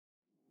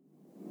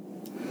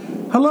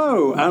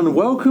Hello and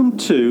welcome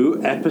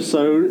to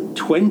episode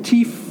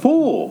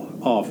 24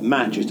 of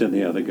Matches and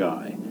the Other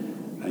Guy.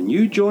 And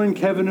you join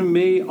Kevin and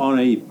me on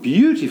a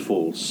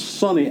beautiful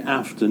sunny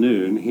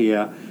afternoon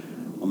here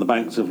on the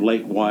banks of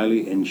Lake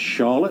Wylie in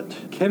Charlotte.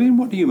 Kevin,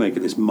 what do you make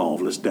of this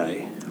marvellous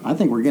day? I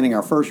think we're getting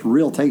our first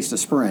real taste of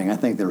spring. I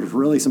think there's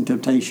really some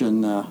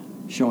temptation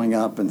showing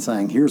up and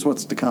saying, here's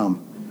what's to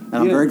come. And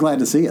I'm very glad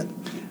to see it.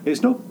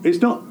 It's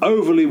not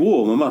overly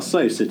warm, I must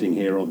say, sitting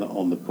here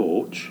on the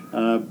porch,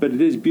 but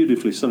it is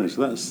beautifully sunny.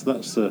 So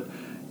that's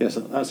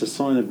a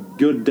sign of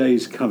good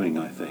days coming,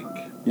 I think.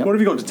 Yep. What have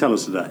you got to tell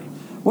us today?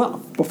 Well,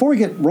 before we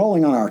get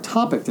rolling on our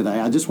topic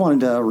today, I just wanted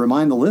to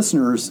remind the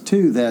listeners,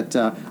 too, that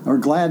we're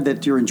glad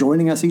that you're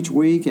joining us each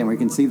week and we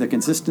can see the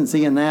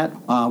consistency in that.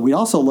 We'd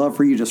also love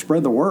for you to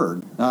spread the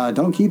word.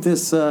 Don't keep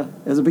this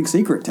as a big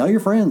secret. Tell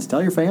your friends,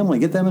 tell your family,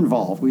 get them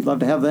involved. We'd love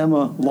to have them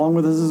along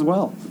with us as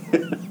well.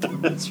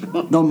 That's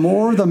right. The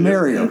more, the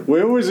merrier.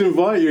 We always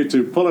invite you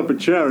to pull up a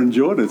chair and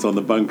join us on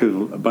the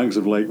banks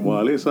of Lake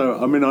Wylie.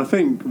 So, I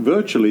think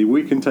virtually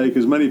we can take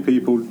as many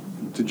people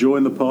to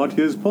join the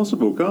party as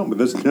possible, can't we?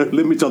 There's no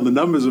limit on the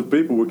numbers of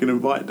people we can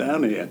invite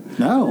down here.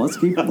 No, let's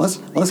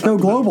go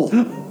global.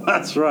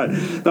 That's right.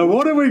 Now,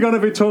 what are we going to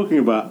be talking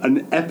about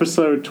in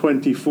episode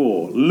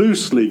 24?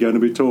 Loosely going to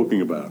be talking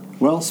about.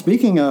 Well,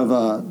 speaking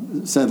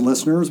of said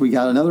listeners, we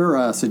got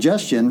another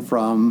suggestion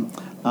from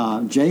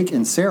Jake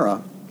and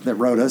Sarah that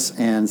wrote us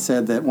and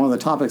said that one of the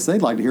topics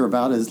they'd like to hear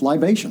about is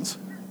libations.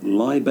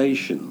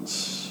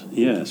 Libations,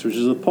 yes, which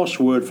is a posh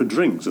word for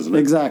drinks, isn't it?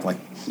 Exactly.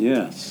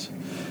 Yes.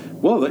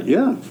 Well,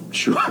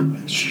 sure.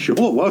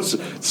 Well,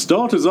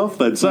 start us off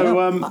then.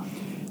 So,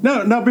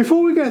 now,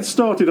 before we get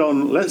started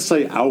on, let's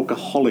say,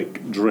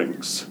 alcoholic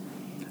drinks,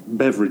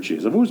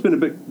 beverages, I've always been a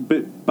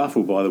bit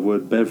baffled by the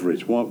word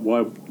beverage.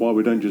 Why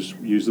we don't just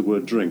use the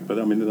word drink? But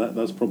I mean,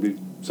 that's probably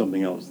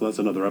something else. That's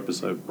another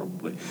episode,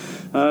 probably.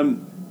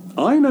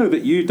 I know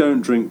that you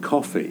don't drink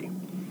coffee,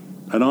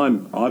 and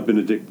I've been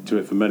addicted to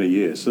it for many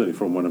years, certainly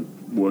from when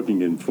I'm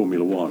working in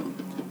Formula One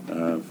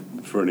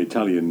for an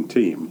Italian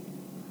team.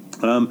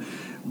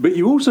 But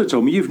you also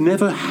told me you've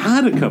never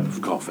had a cup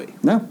of coffee.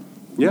 No.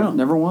 Yeah.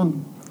 Never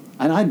one.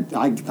 And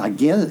I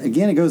get,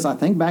 again, it goes, I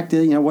think back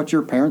to, what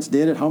your parents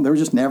did at home. There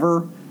was just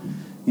never,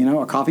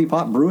 a coffee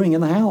pot brewing in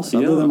the house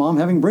other than Mom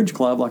having bridge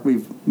club like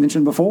we've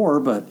mentioned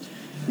before, but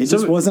it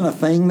just wasn't a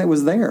thing that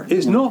was there.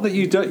 It's not that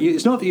you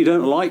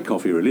don't like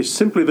coffee, really. It's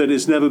simply that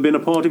it's never been a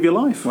part of your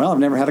life. Well, I've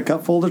never had a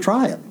cup full to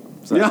try it.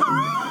 So. Yeah.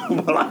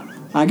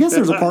 I guess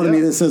there's a part of me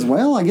that says,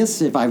 well, I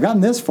guess if I've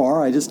gotten this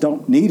far, I just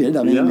don't need it.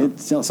 I mean,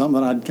 it's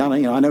something I'd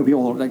kind of, I know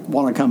people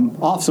want to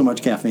come off so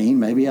much caffeine.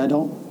 Maybe I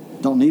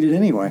don't need it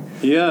anyway.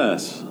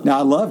 Yes. Now,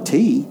 I love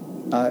tea.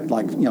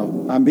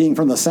 I'm being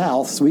from the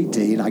South, sweet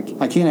tea, and I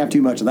can't have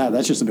too much of that.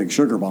 That's just a big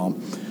sugar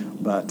bomb.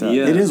 But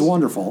it is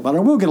wonderful. But I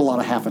will get a lot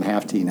of half and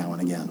half tea now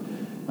and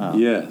again.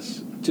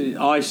 Yes.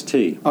 Iced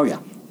tea. Oh, yeah.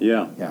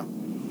 Yeah. Yeah.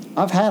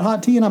 I've had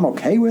hot tea, and I'm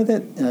okay with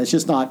it. It's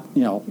just not,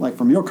 like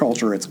from your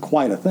culture, it's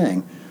quite a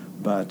thing.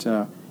 But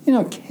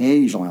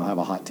occasionally I'll have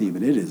a hot tea,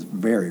 but it is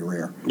very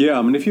rare. Yeah,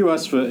 I mean, if you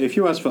ask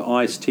for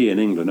iced tea in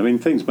England, I mean,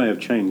 things may have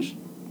changed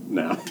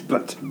now,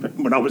 but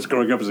when I was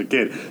growing up as a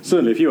kid,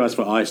 certainly if you asked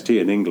for iced tea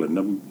in England,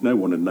 no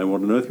one would know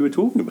what on earth you were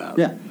talking about.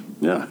 Yeah.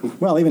 Yeah.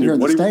 Well, even here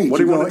in the States,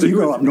 you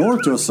go up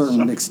north to a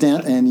certain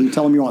extent, and you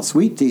tell them you want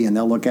sweet tea, and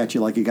they'll look at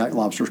you like you got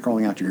lobsters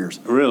crawling out your ears.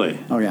 Really?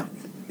 Oh, yeah.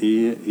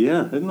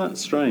 Yeah, isn't that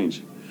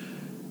strange?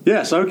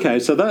 Yes, okay,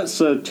 so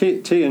that's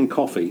tea and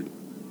coffee.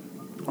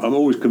 I'm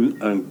always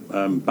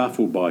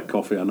baffled by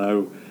coffee. I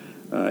know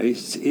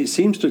it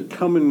seems to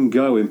come and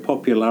go in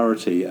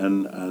popularity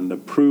and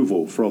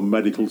approval from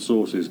medical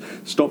sources.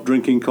 Stop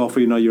drinking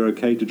coffee. No, you're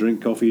okay to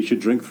drink coffee. You should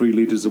drink 3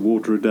 litres of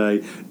water a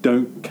day.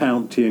 Don't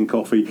count tea and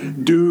coffee.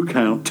 Do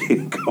count tea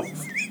and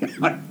coffee.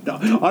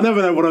 I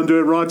never know what I'm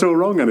doing right or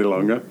wrong any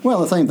longer.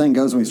 Well, the same thing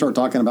goes when we start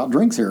talking about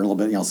drinks here a little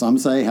bit. Some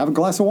say have a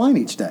glass of wine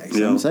each day.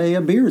 Some say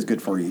a beer is good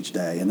for you each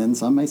day. And then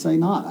some may say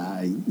not.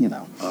 I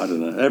don't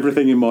know.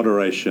 Everything in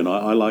moderation.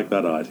 I like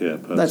that idea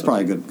personally. That's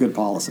probably good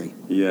policy.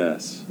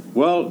 Yes.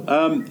 Well,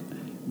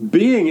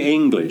 being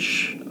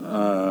English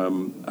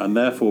and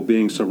therefore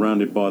being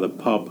surrounded by the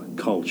pub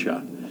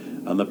culture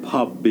and the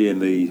pub being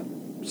the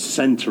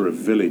centre of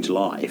village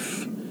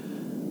life,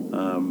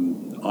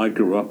 I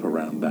grew up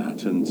around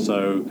that. And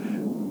so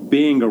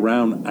being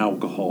around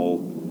alcohol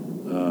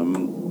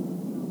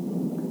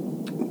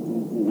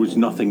was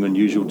nothing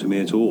unusual to me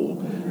at all.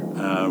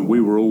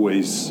 We were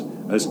always,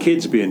 as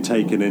kids, being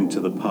taken into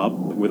the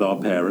pub with our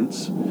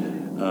parents,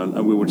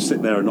 and we would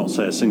sit there and not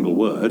say a single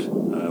word.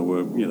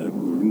 We're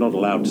not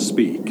allowed to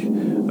speak,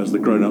 as the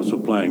grown-ups were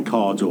playing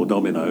cards or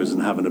dominoes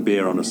and having a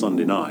beer on a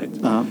Sunday night.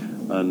 Uh-huh.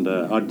 And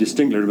I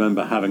distinctly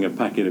remember having a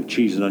packet of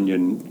cheese and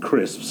onion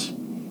crisps,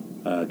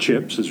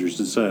 chips, as we used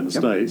to say in the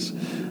States,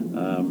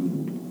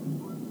 and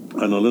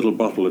a little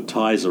bottle of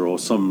Tizer or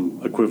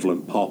some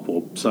equivalent pop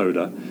or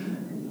soda.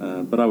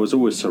 But I was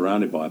always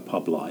surrounded by a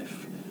pub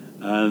life.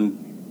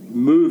 And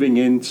moving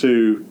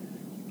into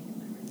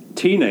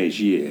teenage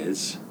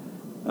years,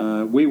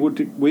 we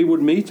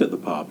would meet at the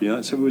pub.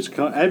 So it was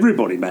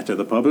everybody met at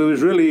the pub. It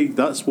was really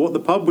that's what the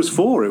pub was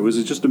for. It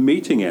was just a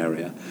meeting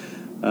area,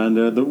 and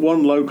the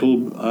one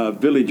local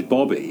village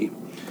Bobby,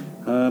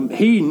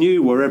 he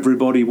knew where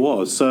everybody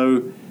was,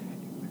 so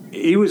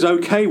he was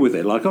okay with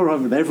it. Like, all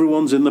right,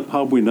 everyone's in the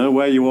pub. We know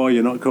where you are.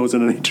 You're not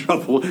causing any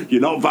trouble.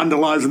 You're not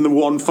vandalising the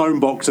one phone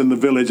box in the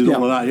village and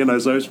all of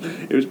that. So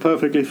it was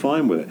perfectly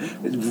fine with it.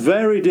 It's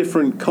very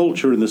different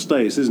culture in the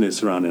States, isn't it,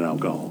 surrounding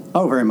alcohol?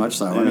 Oh, very much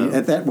so. Yeah.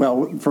 I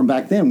mean, from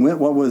back then,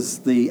 what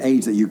was the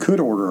age that you could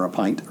order a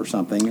pint or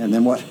something? And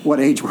then what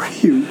age were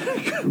you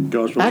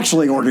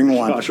actually ordering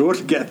one? Gosh, I want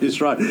to get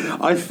this right.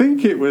 I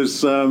think it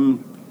was,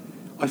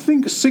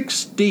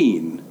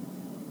 16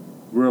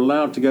 were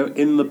allowed to go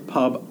in the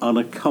pub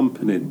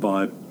unaccompanied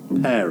by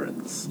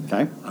parents.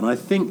 Okay. And I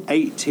think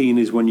 18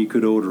 is when you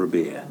could order a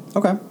beer.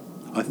 Okay.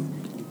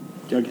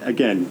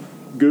 Again,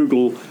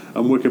 Google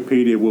and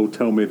Wikipedia will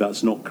tell me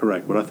that's not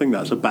correct, but I think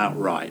that's about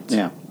right.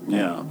 Yeah.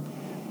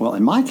 Well,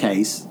 in my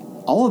case,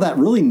 all of that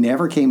really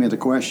never came into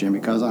question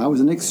because I was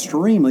an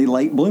extremely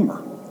late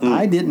bloomer.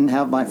 I didn't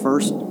have my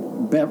first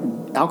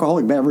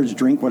alcoholic beverage,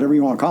 drink, whatever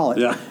you want to call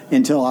it,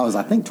 until I was,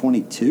 I think,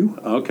 22.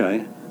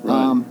 Okay.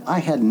 Right. I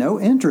had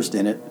no interest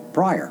in it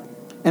prior.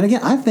 And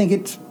again, I think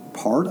it's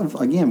part of,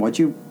 what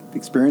you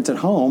experience at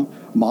home.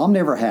 Mom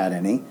never had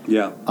any.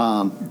 Yeah.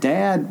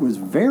 Dad was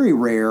very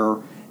rare.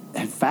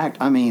 In fact,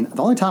 the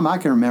only time I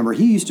can remember,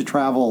 he used to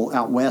travel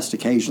out west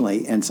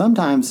occasionally, and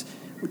sometimes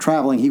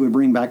traveling, he would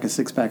bring back a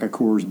 6-pack of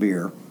Coors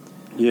beer.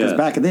 Yeah. Because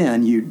back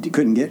then, you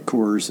couldn't get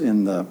Coors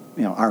in the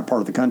our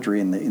part of the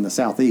country in the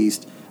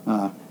southeast.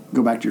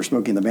 Go back to your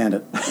Smokey and the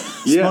Bandit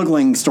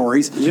smuggling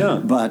stories.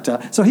 Yeah.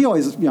 But so he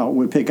always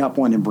would pick up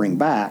one and bring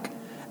back.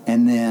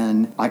 And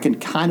then I can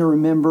kind of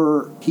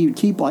remember he would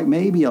keep like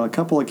maybe a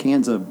couple of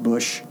cans of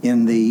Busch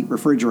in the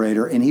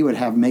refrigerator, and he would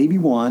have maybe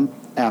one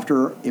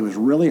after it was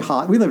really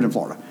hot. We lived in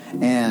Florida,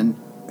 and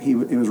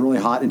it was really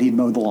hot, and he'd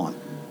mow the lawn.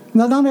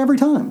 Not every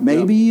time,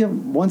 maybe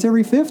once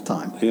every fifth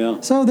time. Yeah.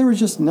 So there was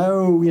just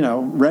no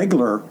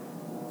regular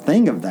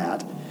thing of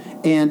that.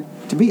 And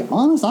to be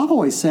honest, I've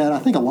always said I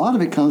think a lot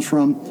of it comes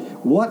from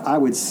what I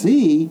would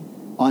see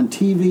on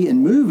TV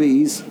and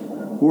movies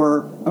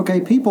where,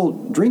 people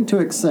drink to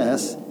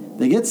excess,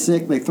 they get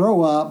sick, they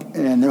throw up,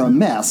 and they're a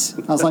mess.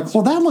 I was like,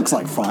 well, that looks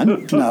like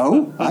fun.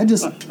 No, I'm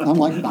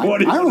like,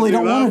 I really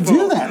don't want to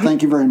do that,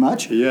 thank you very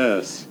much.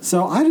 Yes.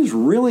 So I just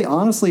really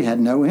honestly had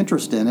no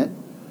interest in it.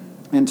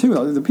 And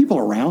two, the people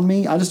around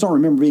me, I just don't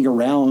remember being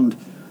around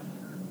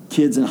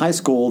kids in high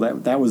school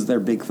that was their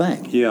big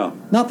thing. Yeah.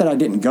 Not that I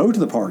didn't go to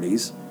the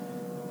parties,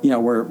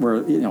 where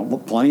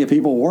plenty of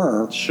people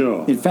were.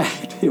 Sure. In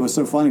fact, it was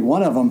so funny.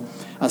 One of them,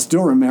 I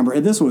still remember,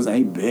 and this was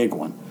a big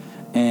one,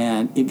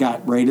 and it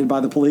got raided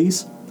by the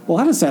police. Well,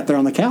 I just sat there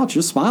on the couch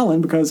just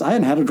smiling because I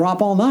hadn't had a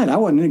drop all night. I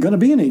wasn't going to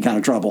be in any kind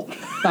of trouble.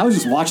 I was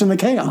just watching the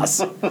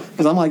chaos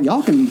because I'm like,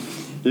 y'all can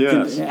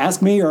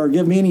ask me or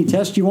give me any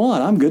test you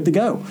want. I'm good to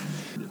go.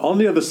 On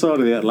the other side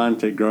of the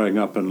Atlantic, growing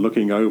up and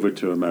looking over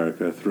to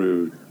America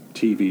through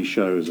TV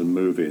shows and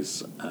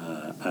movies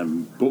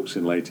and books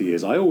in later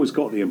years, I always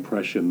got the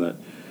impression that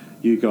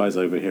you guys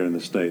over here in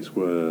the States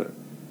were,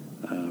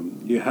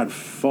 you had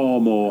far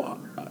more,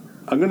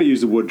 I'm going to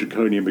use the word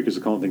draconian because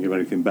I can't think of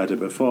anything better,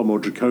 but far more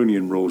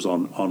draconian rules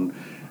on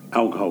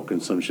alcohol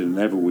consumption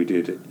than ever we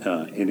did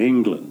in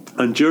England.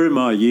 And during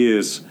my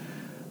years,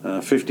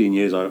 15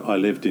 years I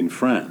lived in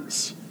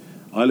France,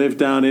 I lived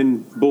down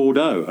in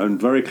Bordeaux and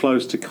very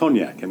close to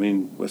Cognac.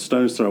 We're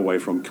stone's throw away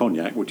from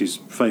Cognac, which is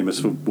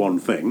famous for one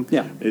thing,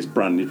 its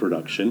brandy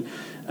production,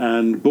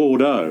 and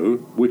Bordeaux,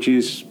 which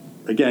is,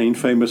 again,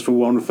 famous for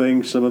one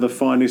thing, some of the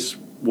finest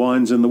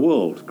wines in the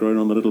world, grown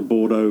on the little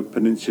Bordeaux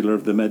peninsula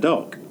of the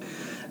Medoc.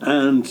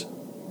 And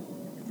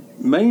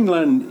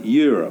mainland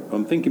Europe,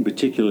 I'm thinking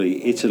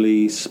particularly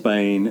Italy,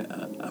 Spain,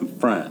 and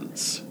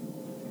France,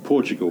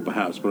 Portugal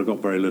perhaps, but I've got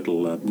very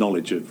little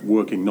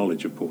working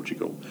knowledge of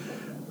Portugal.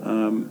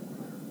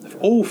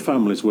 All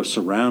families were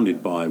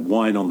surrounded by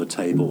wine on the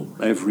table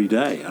every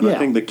day, and I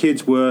think the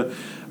kids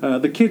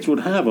would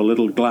have a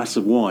little glass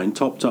of wine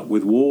topped up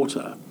with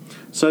water,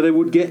 so they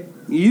would get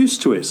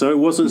used to it. So it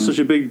wasn't such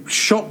a big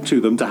shock to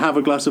them to have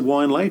a glass of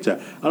wine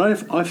later.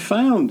 And I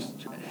found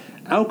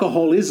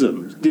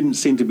alcoholism didn't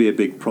seem to be a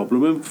big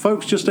problem, and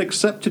folks just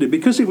accepted it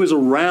because it was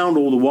around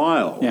all the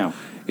while. Yeah,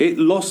 it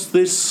lost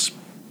this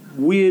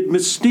weird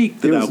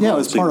mystique that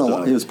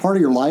alcohol it was part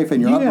of your life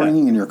and your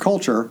upbringing and your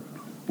culture.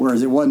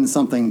 Whereas it wasn't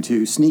something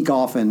to sneak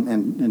off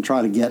and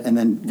try to get and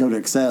then go to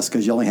excess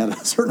because you only had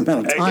a certain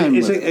amount of time.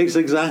 It's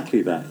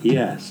exactly that,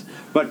 yes.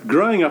 But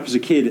growing up as a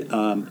kid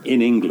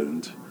in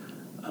England,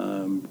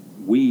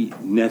 we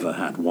never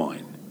had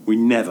wine. We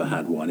never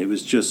had wine. It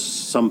was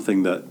just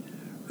something that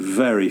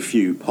very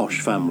few posh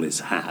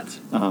families had.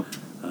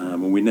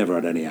 And we never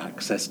had any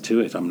access to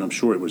it. I'm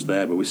sure it was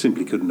there, but we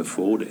simply couldn't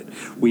afford it.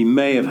 We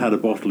may have had a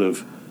bottle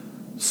of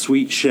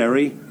sweet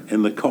sherry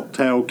in the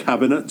cocktail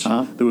cabinet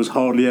that was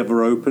hardly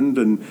ever opened,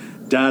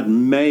 and Dad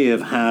may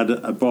have had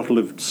a bottle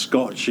of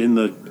scotch in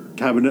the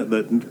cabinet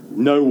that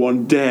no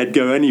one dared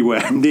go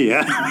anywhere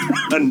near.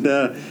 And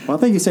well, I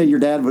think you said your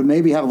dad would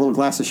maybe have a little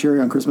glass of sherry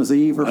on Christmas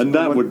Eve, or and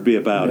that would be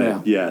about Yeah.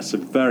 it. Yes,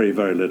 very,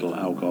 very little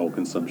alcohol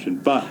consumption,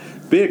 but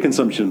beer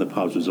consumption in the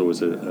pubs was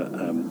always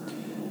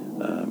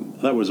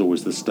that was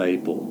always the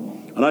staple.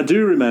 And I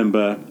do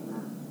remember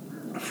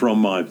from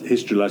my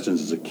history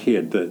lessons as a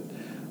kid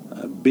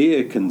that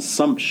beer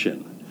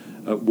consumption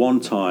at one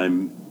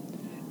time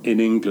in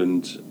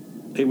England,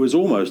 it was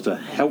almost a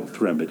health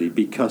remedy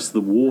because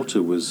the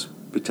water was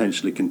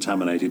potentially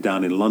contaminated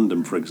down in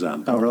London, for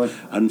example. Oh, really?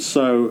 And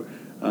so,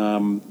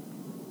 in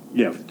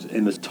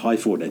the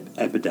typhoid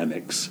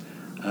epidemics,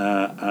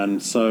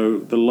 and so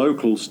the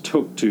locals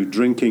took to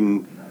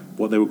drinking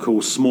what they would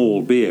call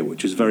small beer,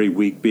 which is very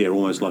weak beer,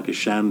 almost like a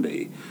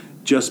shandy,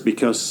 just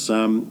because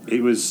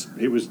it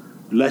was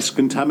less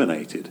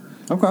contaminated.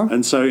 Okay.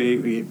 And so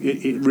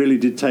it really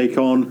did take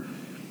on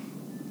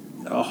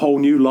a whole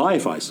new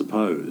life, I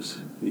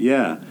suppose.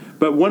 Yeah.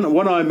 But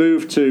when I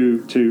moved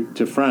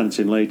to France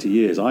in later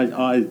years,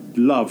 I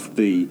loved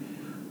the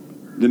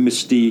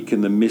mystique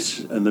and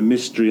the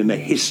mystery and the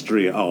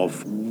history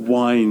of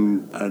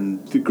wine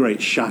and the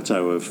great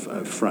chateau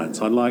of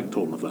France. I liked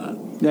all of that.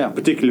 Yeah.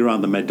 Particularly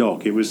around the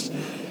Médoc. It was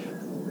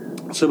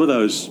some of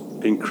those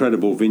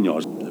incredible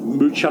vineyards.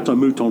 Chateau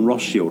Mouton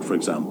Rothschild, for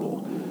example,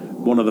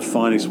 one of the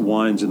finest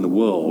wines in the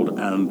world,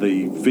 and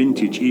the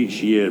vintage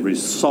each year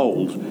is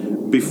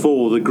sold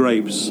before the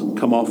grapes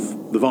come off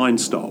the vine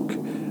stock,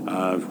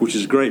 which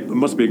is great. It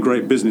must be a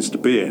great business to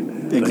be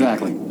in.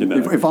 Exactly. You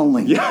know. If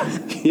only. Yeah.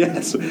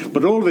 Yes.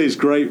 But all these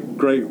great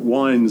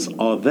wines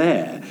are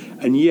there,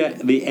 and yet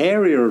the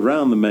area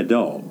around the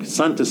Médoc,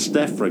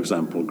 Saint-Estèphe, for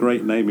example,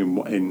 great name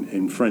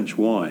in French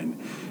wine,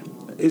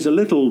 is a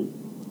little,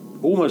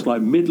 almost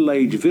like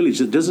middle-aged village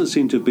that doesn't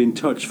seem to have been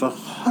touched for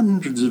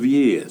hundreds of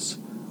years.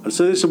 And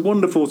so it's a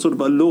wonderful sort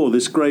of allure,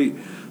 this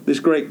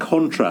great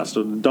contrast,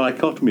 or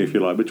dichotomy, if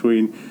you like,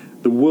 between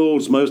the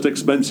world's most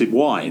expensive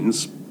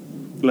wines,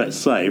 let's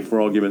say,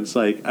 for argument's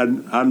sake,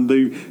 and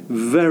the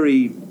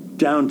very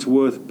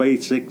down-to-earth,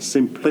 basic,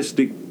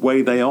 simplistic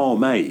way they are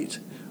made.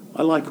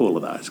 I like all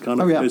of that. It's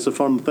kind of it's a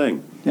fun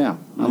thing. Yeah.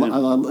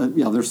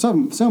 There's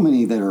so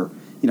many that are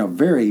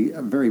very,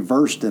 very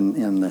versed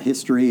in the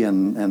history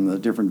and the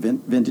different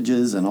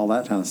vintages and all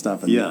that kind of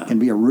stuff. And it can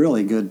be a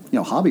really good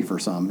hobby for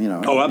some.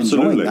 Oh,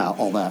 absolutely. Enjoying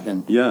all that.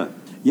 And yeah.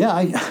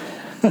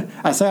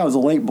 I say I was a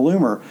late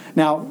bloomer.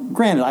 Now,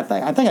 granted,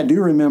 I think I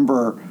do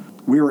remember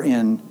we were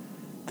in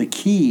the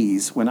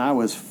Keys when I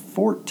was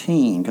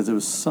 14, because it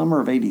was summer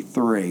of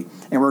 '83,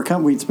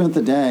 and we'd spent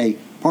the day.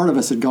 Part of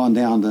us had gone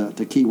down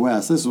to Key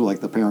West. This was like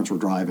the parents were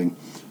driving,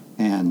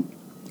 and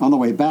on the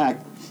way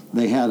back,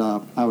 they had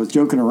I was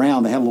joking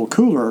around. They had a little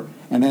cooler,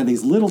 and they had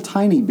these little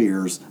tiny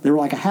beers. They were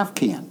like a half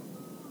can,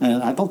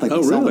 and I don't think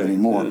they sell it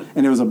anymore. Yeah.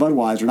 And it was a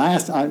Budweiser, and I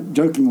asked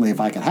jokingly if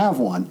I could have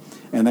one,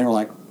 and they were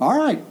like, "All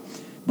right."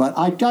 But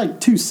I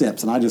got 2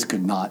 sips, and I just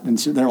could not. And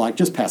they're like,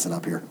 "Just pass it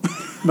up here."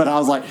 But I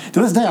was like, to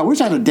this day, I wish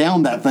I'd have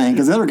downed that thing,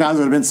 because the other guys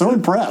would have been so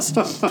impressed.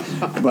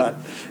 But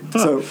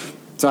so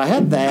I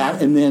had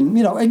that, and then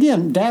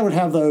again, Dad would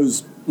have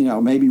those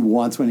maybe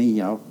once when he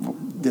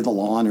did the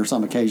lawn or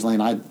something occasionally,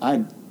 and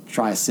I'd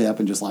try a sip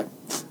and just like,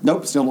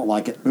 nope, still don't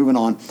like it. Moving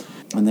on.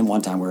 And then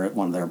one time we were at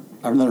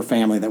another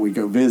family that we'd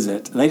go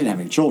visit. They didn't have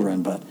any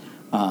children, but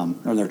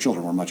or their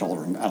children were much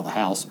older and out of the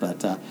house.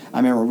 But I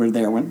remember we were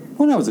there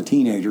when I was a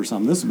teenager or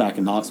something. This was back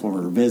in Knoxville when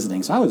we were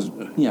visiting. So I was,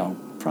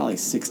 probably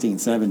 16,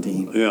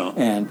 17. Yeah.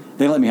 And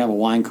they let me have a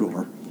wine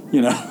cooler,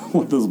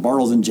 with those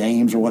Bartles and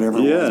James or whatever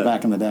it was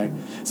back in the day.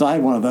 So I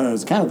had one of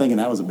those, kind of thinking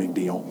that was a big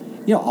deal.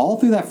 All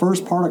through that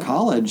first part of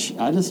college,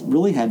 I just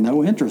really had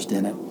no interest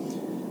in it.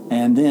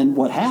 And then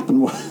what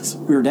happened was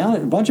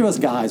a bunch of us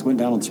guys went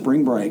down on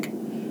spring break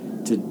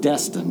to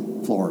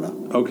Destin, Florida.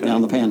 Okay.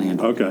 Down the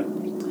Panhandle. Okay.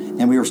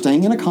 And we were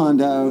staying in a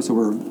condo, so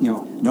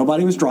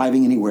nobody was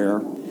driving anywhere.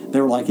 They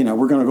were like,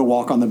 we're going to go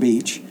walk on the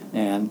beach.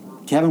 And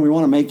Kevin, we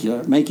want to make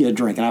you a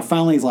drink. And I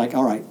finally was like,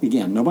 all right,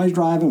 again, nobody's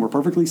driving. We're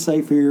perfectly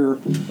safe here.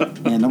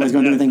 And nobody's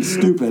going to do anything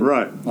stupid.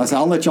 Right. I said,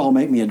 I'll let y'all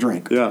make me a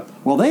drink. Yeah.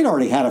 Well, they'd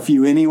already had a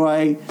few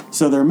anyway,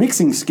 so their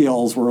mixing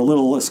skills were a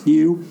little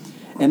askew.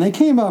 And they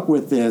came up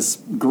with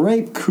this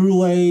grape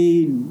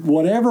Kool-Aid,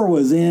 whatever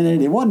was in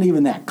it. It wasn't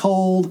even that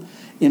cold,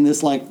 in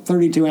this like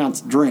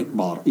 32-ounce drink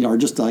bottle, or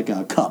just like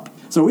a cup.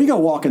 So we go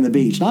walking the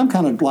beach, and I'm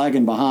kind of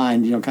lagging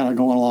behind, kind of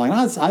going along.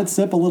 And I'd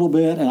sip a little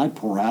bit, and I'd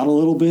pour out a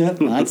little bit,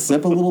 and I'd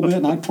sip a little bit,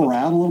 and I'd pour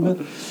out a little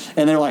bit.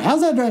 And they're like,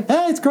 "How's that drink?"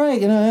 "Hey, it's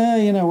great,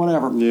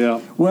 whatever." Yeah.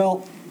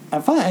 Well,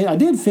 I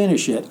did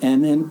finish it,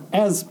 and then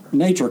as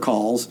nature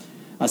calls,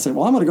 I said,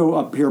 "Well, I'm going to go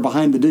up here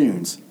behind the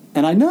dunes."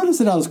 And I noticed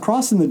that I was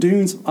crossing the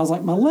dunes. I was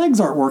like, my legs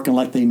aren't working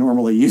like they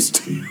normally used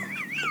to.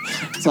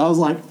 So I was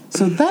like,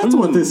 so that's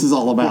what this is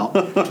all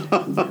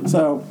about.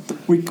 So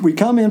we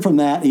come in from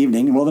that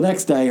evening. Well, the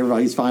next day,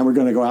 everybody's fine. We're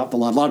going to go out to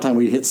lunch. A lot of time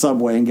we hit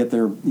Subway and get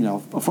their,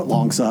 a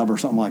foot-long sub or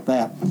something like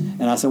that.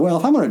 And I said, well,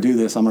 if I'm going to do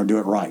this, I'm going to do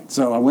it right.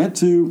 So I went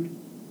to,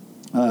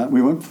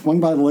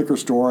 swung by the liquor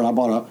store, and I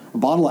bought a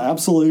bottle of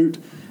Absolute.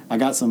 I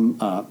got some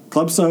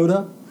club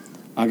soda.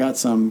 I got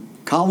some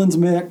Collins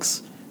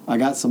mix. I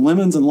got some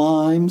lemons and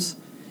limes,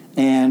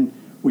 and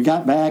we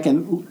got back,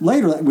 and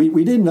later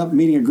we did end up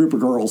meeting a group of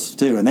girls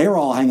too, and they were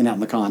all hanging out in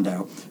the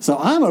condo. So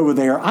I'm over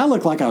there. I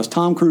looked like I was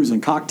Tom Cruise in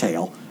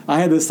Cocktail. I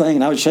had this thing,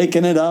 and I was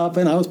shaking it up,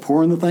 and I was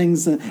pouring the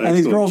things, and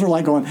these girls were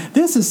like going,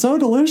 "This is so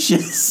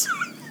delicious."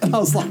 And I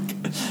was like,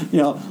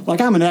 like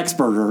I'm an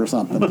expert or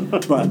something.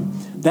 But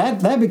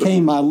that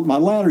became my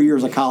latter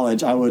years of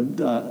college. I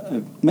would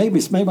make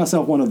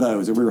myself one of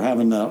those. If we were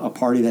having a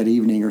party that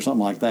evening or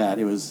something like that,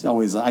 it was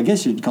always, I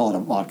guess you'd call it a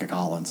vodka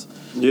Collins.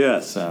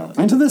 Yes. So,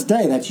 and to this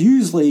day, that's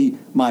usually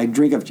my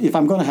drink of, if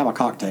I'm going to have a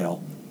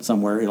cocktail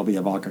somewhere, it'll be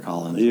a vodka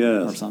Collins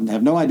or something. I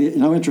have no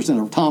interest in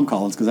a Tom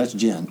Collins because that's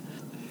gin.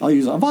 I'll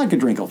use a vodka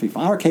drink will be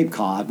fine, or Cape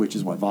Cod, which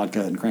is what,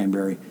 vodka and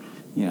cranberry.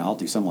 I'll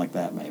do something like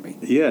that maybe.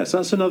 Yes,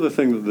 that's another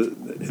thing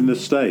that in the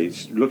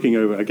States, looking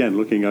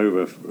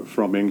over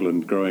from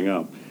England growing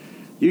up,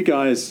 you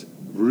guys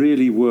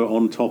really were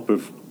on top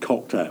of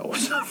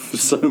cocktails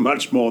so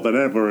much more than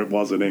ever it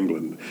was in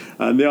England.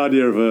 And the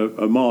idea of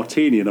a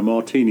martini and a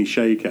martini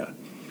shaker,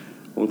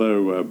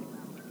 although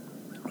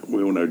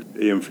we all know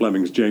Ian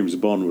Fleming's James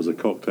Bond was a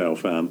cocktail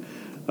fan,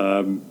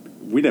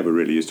 we never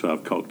really used to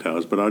have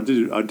cocktails, but I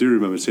do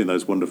remember seeing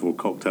those wonderful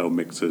cocktail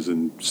mixers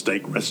in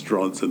steak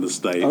restaurants in the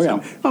States. Oh, yeah.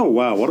 And, oh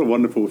wow, what a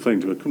wonderful thing!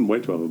 I couldn't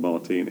wait to have a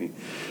martini.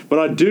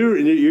 But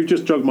you've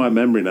just jogged my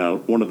memory now.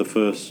 One of the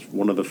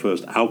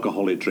first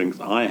alcoholic drinks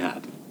I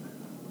had.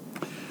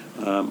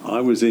 I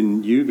was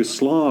in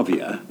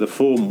Yugoslavia, the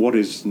former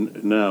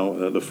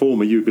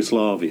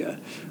Yugoslavia,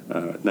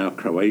 now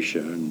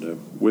Croatia,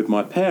 and with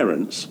my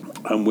parents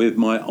and with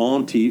my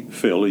auntie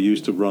Phil, who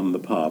used to run the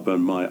pub,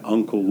 and my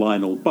uncle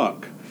Lionel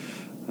Buck,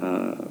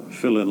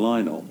 Phil and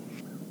Lionel.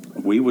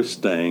 We were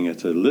staying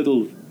at a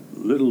little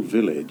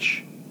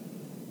village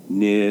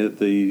near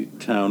the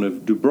town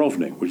of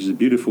Dubrovnik, which is a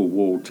beautiful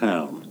walled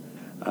town,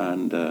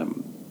 and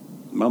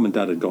Mum and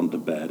Dad had gone to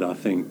bed. I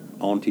think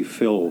Auntie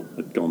Phil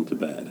had gone to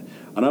bed,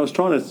 and I was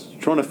trying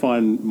to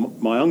find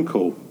my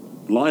uncle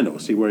Lionel,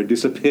 see where he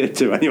disappeared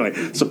to. Anyway,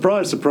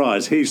 surprise,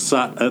 surprise, he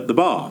sat at the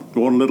bar,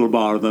 one little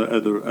bar at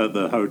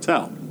the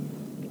hotel.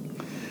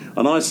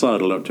 And I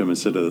sidled up to him and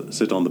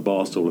sit on the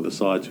bar stool at the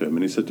side to him,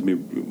 and he said to me,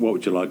 "What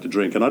would you like to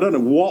drink?" And I don't know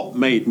what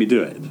made me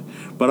do it,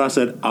 but I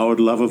said, "I would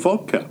love a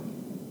vodka."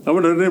 I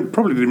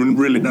probably didn't even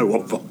really know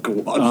what vodka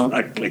was,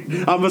 frankly.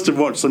 I must have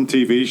watched some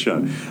TV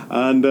show.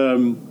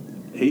 And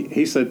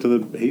he said to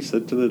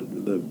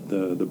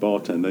the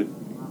bartender,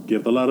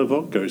 "Give the lad a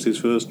vodka, it's his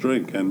first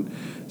drink." And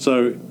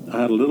so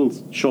I had a little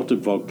shot of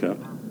vodka,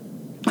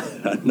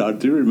 and I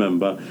do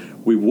remember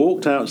we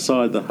walked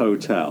outside the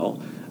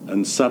hotel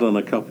and sat on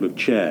a couple of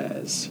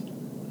chairs,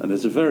 and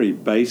it's a very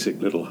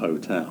basic little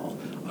hotel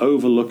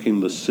overlooking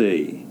the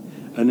sea,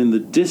 and in the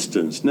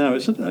distance, now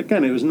it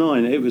was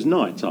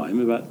night time,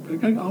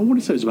 I want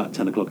to say it was about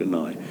 10 o'clock at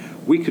night,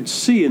 we could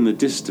see in the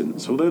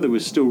distance, although there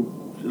was still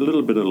a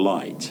little bit of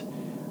light,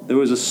 there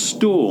was a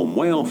storm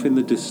way off in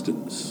the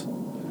distance,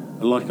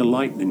 like a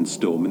lightning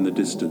storm in the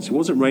distance. It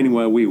wasn't raining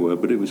where we were,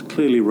 but it was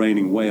clearly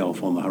raining way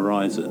off on the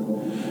horizon.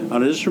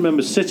 And I just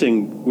remember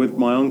sitting with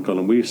my uncle,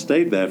 and we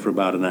stayed there for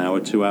about an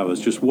hour, 2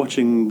 hours, just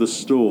watching the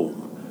storm.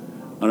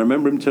 And I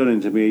remember him turning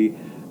to me,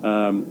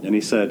 and he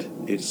said,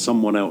 "It's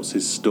someone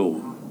else's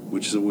storm,"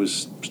 which has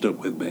always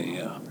stuck with me.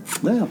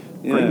 Yeah,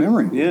 great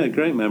memory. Yeah,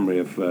 great memory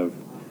of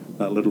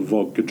that little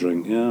vodka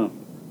drink. Yeah.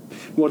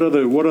 What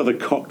other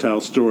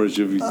cocktail stories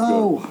have you got?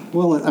 Oh,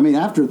 well, I mean,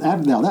 after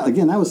now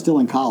that was still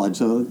in college,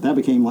 so that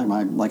became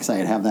like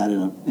say I'd have that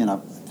in a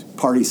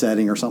party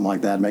setting or something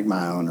like that, make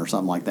my own or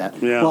something like that.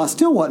 Yeah. Well, I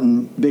still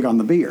wasn't big on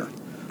the beer,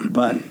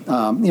 but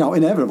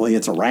inevitably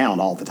it's around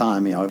all the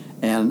time,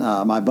 And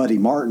my buddy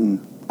Martin,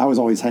 I was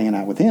always hanging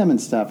out with him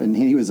and stuff, and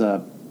he was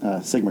a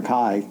Sigma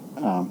Chi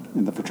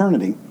in the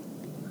fraternity,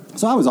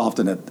 so I was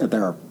often at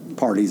their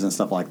parties and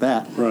stuff like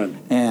that. Right.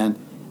 And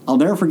I'll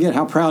never forget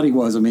how proud he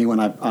was of me when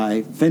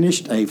I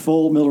finished a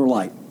full Miller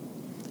Lite.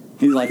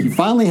 He's like, "You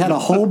finally had a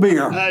whole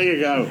beer." There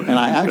you go. And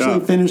I actually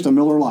finished a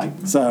Miller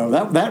Lite. So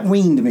that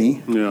weaned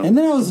me. Yeah. And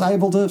then I was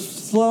able to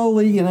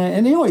slowly,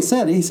 and he always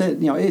said, it's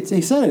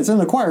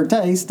an acquired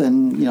taste,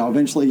 and,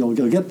 eventually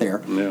you'll get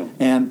there. Yeah.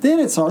 And then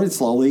it started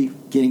slowly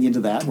getting into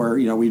that where,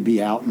 we'd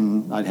be out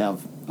and I'd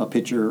have a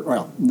pitcher.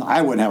 Well,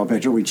 I wouldn't have a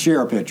pitcher. We'd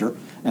share a pitcher,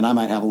 and I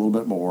might have a little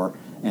bit more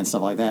and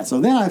stuff like that.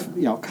 So then I,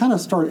 kind of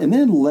started, and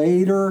then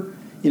later,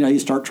 you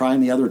start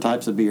trying the other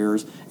types of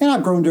beers, and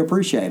I've grown to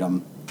appreciate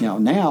them.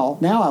 Now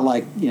I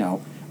like,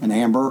 an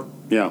amber.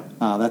 Yeah.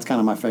 That's kind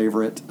of my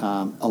favorite.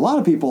 A lot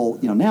of people,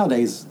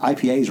 nowadays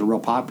IPAs are real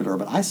popular,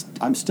 but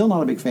I'm still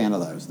not a big fan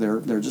of those.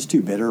 They're just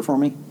too bitter for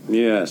me.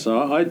 Yes,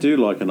 I do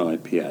like an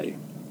IPA,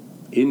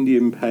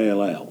 Indian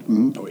Pale Ale,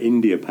 or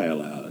India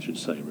Pale Ale, I should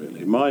say.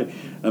 Really, my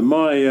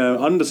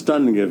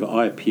understanding of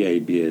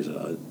IPA beers,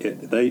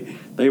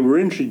 they were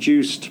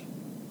introduced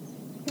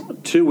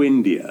to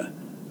India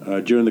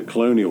during the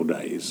colonial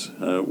days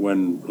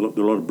when there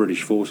were a lot of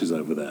British forces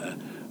over there.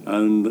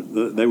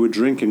 And they were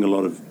drinking a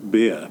lot of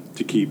beer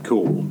to keep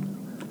cool.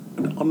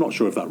 And I'm not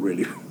sure if that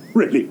really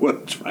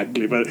works,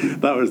 frankly, but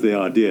that was the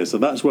idea. So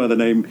that's where the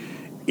name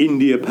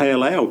India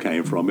Pale Ale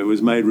came from. It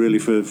was made really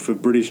for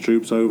British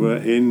troops over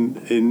in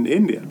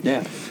India.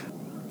 Yeah.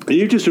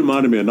 You just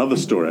reminded me of another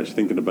story. I was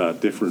thinking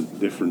about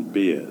different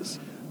beers.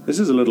 This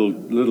is a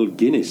little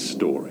Guinness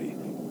story.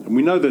 And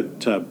we know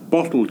that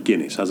bottled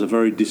Guinness has a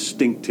very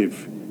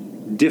distinctive,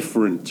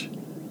 different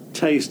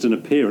taste and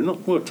appearance.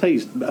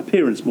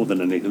 Appearance more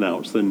than anything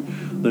else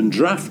than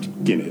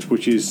draft Guinness,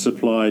 which is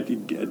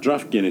supplied.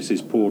 Draft Guinness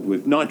is poured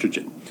with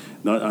nitrogen,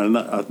 and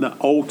that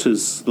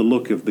alters the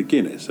look of the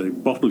Guinness. So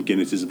bottled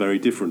Guinness is a very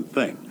different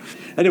thing.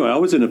 Anyway, I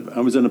was in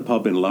a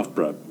pub in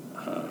Loughborough.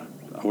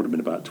 I would have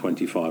been about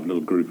 25. A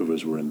little group of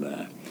us were in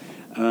there,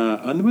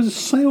 and there was a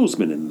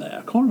salesman in there.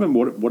 I can't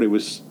remember what it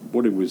was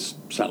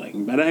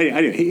selling. But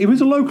anyway, he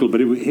was a local, but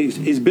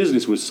his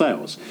business was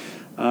sales.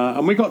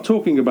 And we got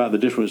talking about the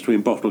difference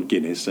between bottled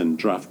Guinness and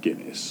draft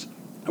Guinness.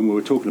 And we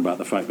were talking about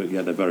the fact that,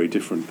 they're very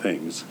different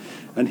things.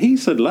 And he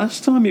said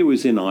last time he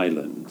was in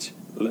Ireland,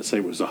 let's say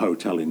it was a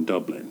hotel in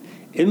Dublin,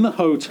 in the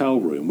hotel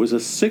room was a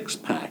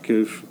 6-pack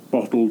of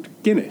bottled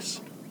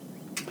Guinness.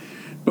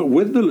 But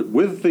with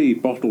the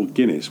bottled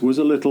Guinness was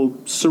a little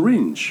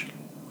syringe,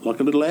 like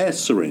a little air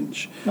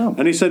syringe. Oh.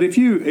 And he said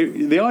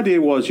the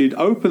idea was you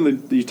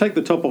take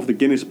the top off the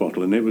Guinness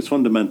bottle and it was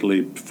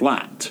fundamentally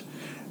flat.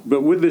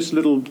 But with this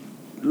little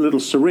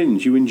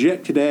syringe, you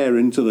injected air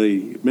into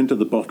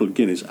the bottled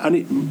Guinness, and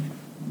it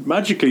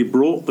magically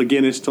brought the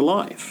Guinness to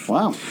life.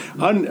 Wow!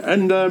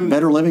 And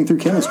better living through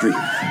chemistry.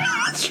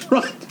 That's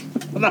right.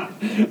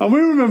 And we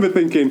remember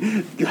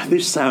thinking,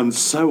 this sounds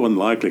so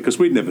unlikely, because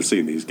we'd never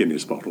seen these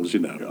Guinness bottles.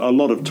 A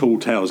lot of tall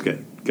tales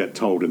get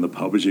told in the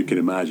pub, as you can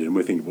imagine. And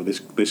we think, well,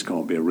 this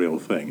can't be a real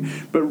thing.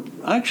 But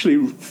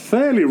actually,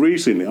 fairly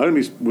recently,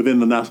 only within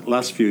the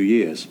last few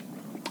years,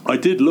 I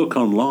did look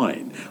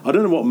online. I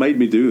don't know what made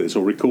me do this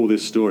or recall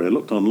this story. I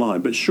looked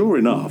online, but sure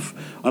enough,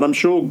 and I'm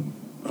sure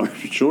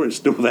it's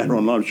still there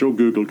online. I'm sure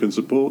Google can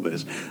support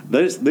this.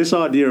 This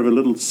idea of a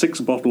little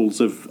 6 bottles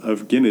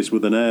of Guinness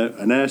with an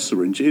air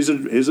syringe is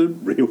a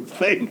real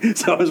thing.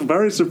 So I was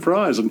very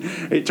surprised, and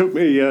it took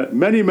me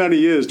many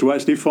years to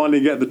actually finally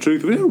get the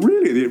truth of it.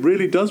 It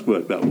really does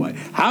work that way.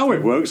 How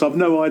it works, I've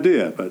no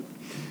idea, but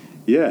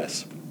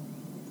yes.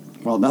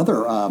 Well,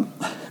 another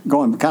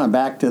going kind of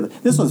back to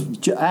this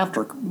was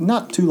after,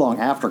 not too long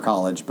after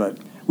college, but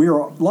a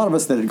lot of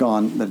us that had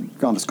gone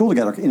to school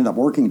together ended up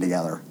working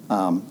together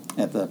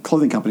at the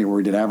clothing company where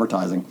we did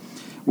advertising.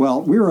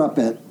 Well, we were up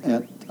at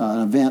an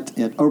event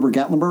at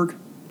Ober-Gatlinburg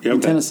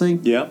in Tennessee,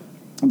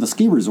 the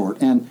ski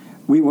resort, and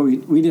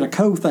we did a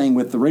co-thing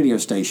with the radio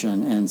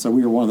station, and so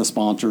we were one of the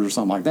sponsors or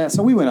something like that.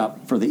 So we went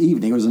up for the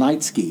evening. It was a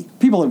night ski.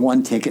 People had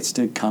won tickets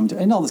to come to,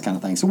 and all this kind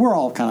of thing. So we're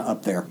all kind of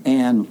up there,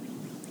 and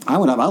I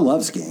went up. I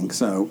love skiing,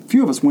 so a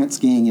few of us went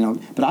skiing,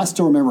 but I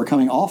still remember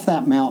coming off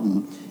that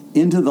mountain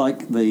into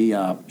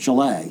the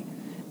chalet,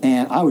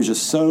 and I was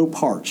just so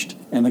parched.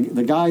 And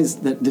the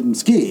guys that didn't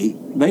ski,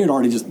 they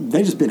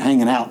just been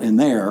hanging out in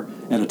there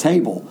at a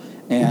table.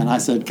 And I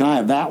said, "Can I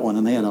have that one?"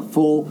 And they had a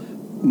full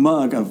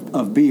mug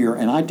of beer,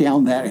 and I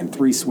downed that in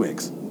 3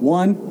 swigs.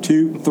 1,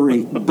 2,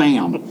 3,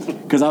 bam!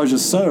 Because I was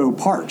just so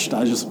parched.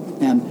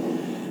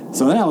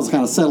 So then I was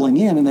kind of settling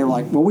in, and they were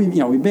like, "Well,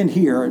 we've been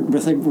here.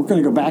 We're going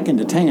to go back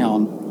into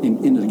town,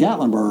 into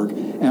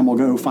Gatlinburg, and we'll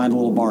go find a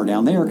little bar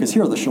down there, because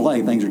here at the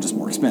chalet, things are just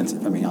more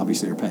expensive. I mean,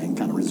 obviously, you're paying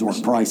kind of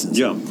resort prices."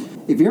 Yeah.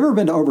 If you've ever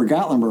been to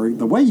Ober-Gatlinburg,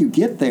 the way you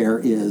get there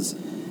is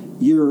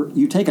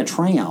you take a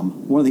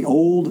tram, one of the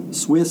old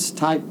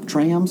Swiss-type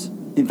trams.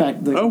 In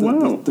fact,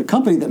 the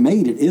company that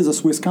made it is a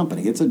Swiss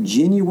company. It's a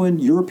genuine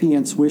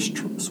European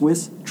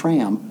Swiss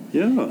tram.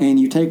 Yeah. And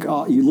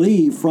you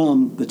leave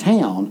from the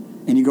town,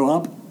 and you go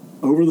up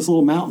over this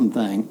little mountain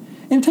thing,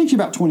 and it takes you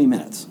about 20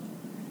 minutes.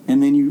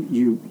 And then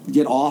you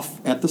get off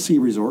at the ski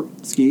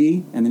resort,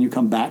 ski, and then you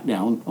come back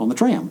down on the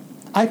tram.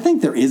 I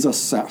think there is a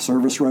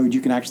service road you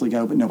can actually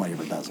go, but nobody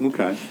ever does.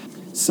 Okay.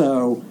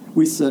 So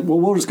we said, well,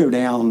 we'll just go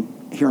down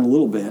here in a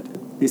little bit.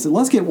 He said,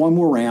 let's get one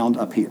more round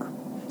up here.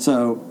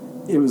 So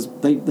it was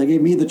they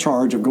gave me the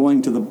charge of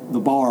going to the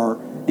bar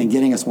and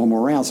getting us one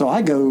more round. So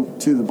I go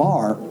to the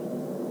bar,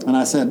 and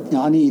I said,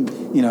 I need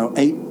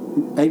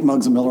 8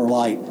 mugs of Miller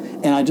Lite.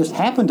 And I just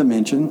happened to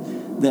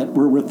mention that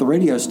we're with the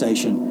radio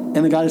station,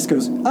 and the guy just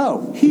goes,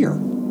 "Oh, here,"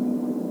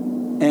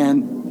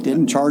 and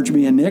didn't charge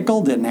me a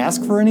nickel, didn't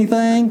ask for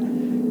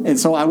anything. And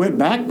so I went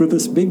back with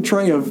this big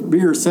tray of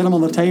beer, set them on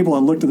the table,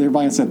 and looked at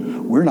everybody and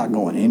said, "We're not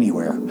going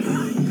anywhere."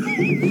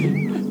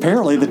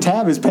 Apparently, the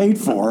tab is paid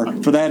for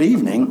that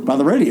evening by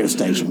the radio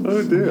station.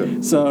 Oh,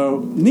 dear.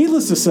 So,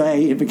 needless to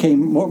say, it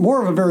became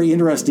more of a very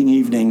interesting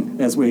evening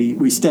as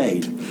we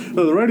stayed.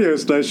 Well, the radio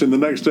station the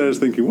next day is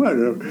thinking,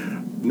 well,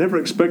 never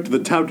expected the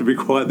tab to be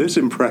quite this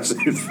impressive.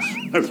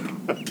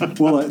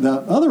 Well,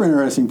 the other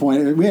interesting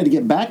point, we had to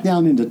get back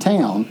down into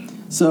town.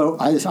 So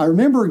I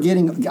remember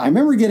getting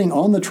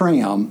on the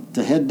tram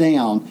to head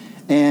down,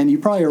 and they're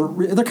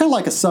kind of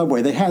like a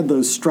subway. They had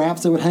those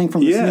straps that would hang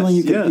from the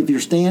ceiling if you're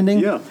standing.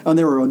 Yeah. And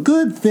they were a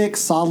good, thick,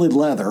 solid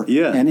leather.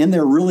 Yeah. And in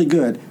there really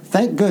good.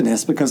 Thank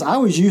goodness, because I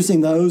was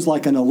using those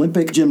like an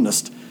Olympic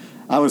gymnast.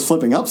 I was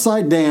flipping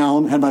upside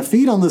down, had my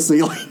feet on the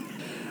ceiling.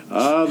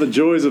 The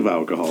joys of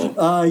alcohol.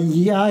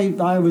 Yeah,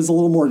 I was a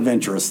little more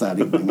adventurous that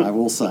evening, I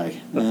will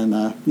say. And,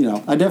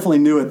 I definitely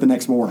knew it the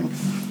next morning.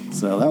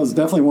 So that was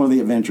definitely one of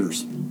the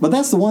adventures. But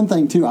that's the one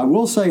thing, too. I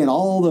will say in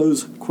all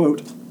those,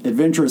 quote,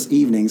 adventurous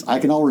evenings, I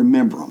can all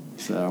remember them.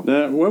 So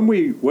now, when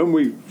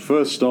we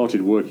first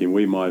started working,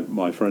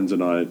 my friends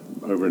and I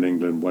over in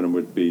England, when it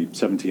would be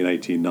 17,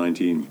 18,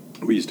 19,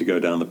 we used to go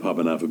down the pub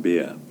and have a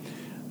beer.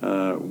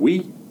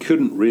 We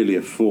couldn't really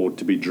afford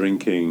to be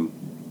drinking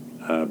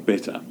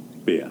bitter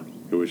beer,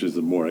 which is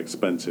the more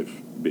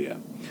expensive beer.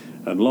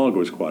 And lager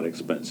was quite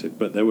expensive.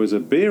 But there was a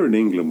beer in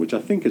England, which I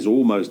think has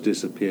almost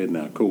disappeared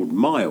now, called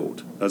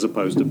mild, as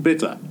opposed to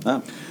bitter,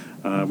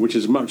 which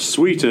is a much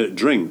sweeter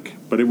drink,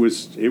 but it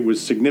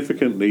was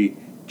significantly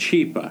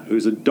cheaper. It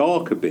was a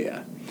darker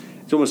beer.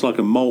 It's almost like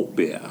a malt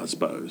beer, I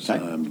suppose.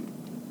 Okay.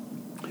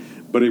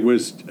 But it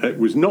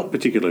was not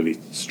particularly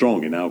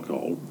strong in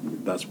alcohol.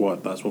 That's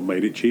what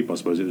made it cheap, I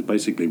suppose. It was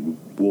basically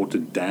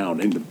watered down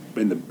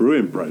in the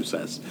brewing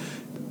process.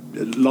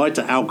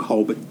 Lighter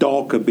alcohol, but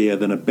darker beer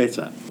than a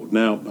bitter.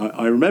 Now,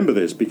 I remember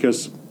this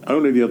because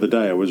only the other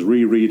day I was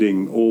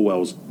rereading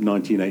Orwell's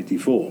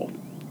 1984,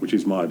 which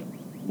is one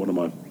of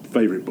my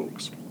favourite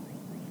books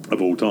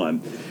of all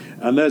time.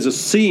 And there's a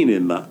scene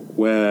in that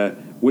where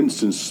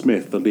Winston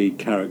Smith, the lead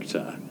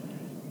character,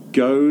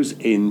 goes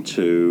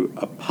into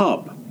a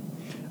pub,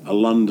 a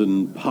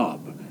London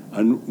pub,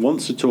 and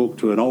wants to talk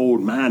to an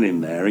old man in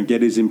there and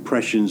get his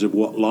impressions of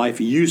what life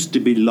used to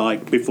be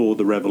like before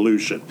the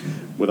revolution,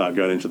 without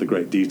going into the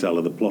great detail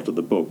of the plot of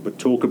the book, but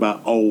talk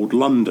about old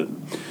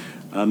London.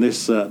 And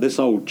this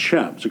old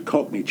chap, it's a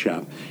Cockney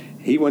chap,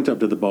 he went up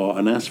to the bar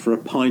and asked for a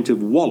pint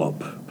of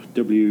Wallop,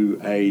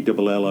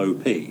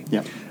 W-A-L-L-O-P.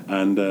 Yeah.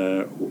 And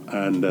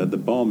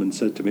the barman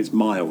said to me, it's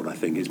mild, I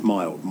think. It's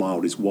mild.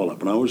 Mild is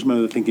Wallop. And I always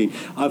remember thinking,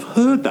 I've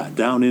heard that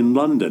down in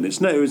London. It's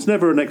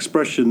never an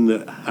expression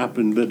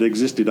that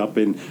existed up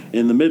in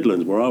the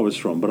Midlands where I was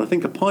from. But I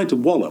think a pint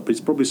of Wallop is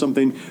probably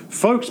something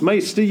folks may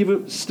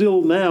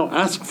still now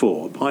ask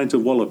for, a pint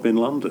of Wallop in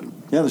London.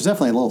 Yeah, there's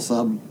definitely little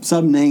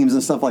sub names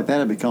and stuff like that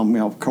have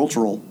become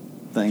cultural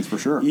things for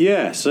sure.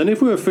 Yes, and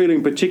if we were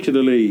feeling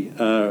particularly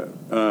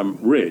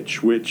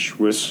rich, which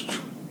was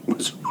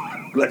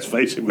let's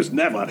face it, was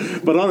never.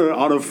 But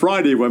on a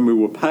Friday when we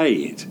were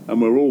paid,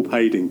 and we were all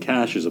paid in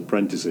cash as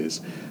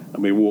apprentices,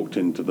 and we walked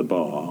into the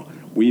bar,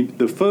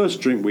 the first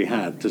drink we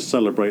had to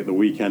celebrate the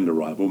weekend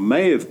arrival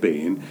may have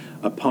been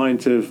a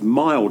pint of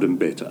mild and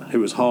bitter. It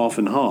was half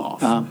and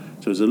half. Uh-huh.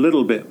 So it was a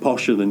little bit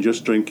posher than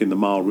just drinking the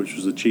mild, which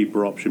was a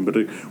cheaper option, but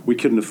we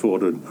couldn't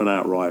afford an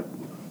outright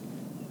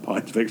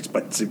pint of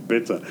expensive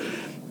bitter.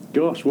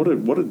 Gosh, what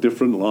a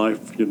different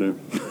life,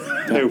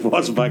 it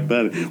was back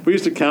then. We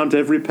used to count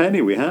every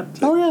penny we had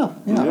to. Oh, yeah.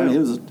 I mean, it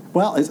was,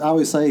 I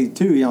always say,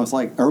 too, it's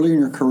like early in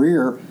your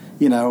career,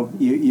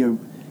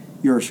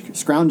 you're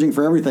scrounging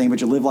for everything,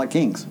 but you live like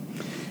kings.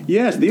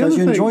 Yes, because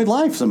you enjoyed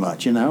life so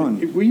much, And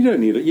well,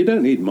 you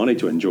don't need money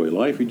to enjoy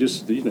life. You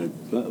just,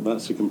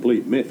 that's a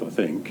complete myth, I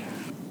think.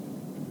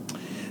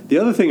 The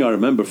other thing I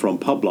remember from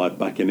pub life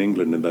back in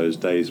England in those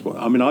days,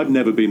 I've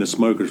never been a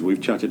smoker, as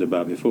we've chatted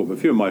about before, but a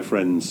few of my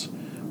friends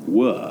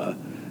were,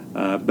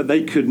 but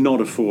they could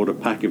not afford a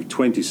pack of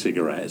 20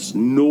 cigarettes,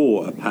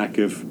 nor a pack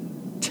of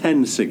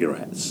 10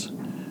 cigarettes,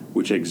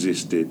 which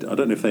existed. I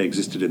don't know if they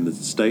existed in the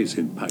States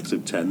in packs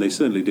of 10. They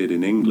certainly did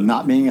in England.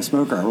 Not being a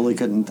smoker, I really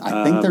couldn't.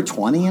 I think they're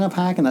 20 in a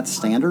pack, and that's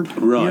standard.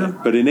 Right, here.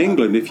 But in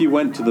England, if you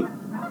went to the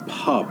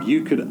pub,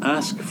 you could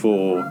ask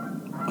for,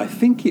 I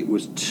think it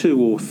was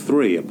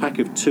a pack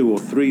of 2 or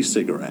 3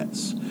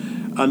 cigarettes.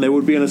 And they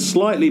would be in a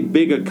slightly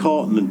bigger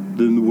carton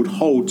than would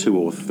hold 2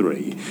 or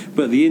 3.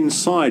 But the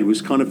inside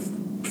was kind of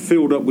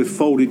filled up with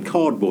folded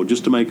cardboard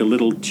just to make a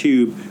little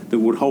tube that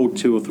would hold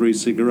 2 or 3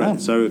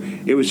 cigarettes. Oh. So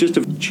it was just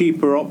a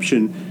cheaper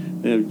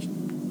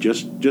option,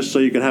 just so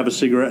you could have a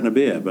cigarette and a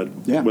beer, but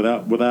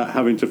without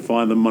having to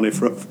find the money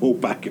for a full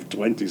pack of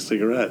 20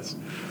 cigarettes.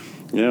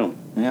 Yeah.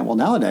 Yeah. Well,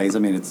 nowadays,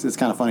 it's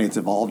kind of funny. It's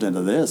evolved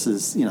into this.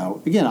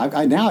 Again,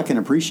 I can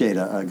appreciate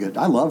a good.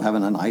 I love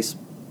having a nice,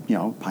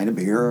 pint of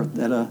beer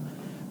at a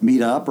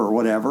meet up or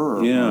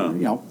whatever.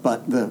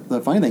 But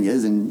the funny thing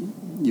is, and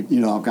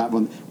I've got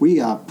one. We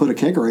put a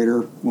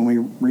kegerator when we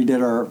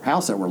redid our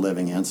house that we're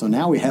living in, so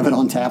now we have it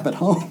on tap at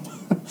home.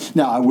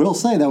 Now, I will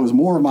say that was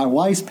more of my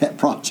wife's pet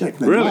project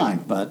than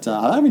mine, but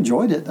I've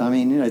enjoyed it.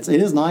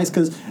 It is nice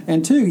because,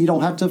 and two, you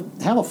don't have to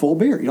have a full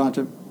beer. You don't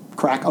have to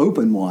crack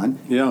open one.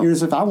 Yeah.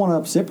 If I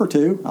want a sip or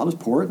two, I'll just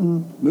pour it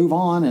and move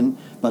on.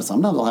 But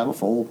sometimes I'll have a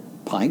full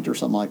pint or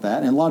something like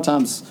that. And a lot of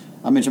times,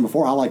 I mentioned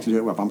before, I like to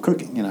do it if I'm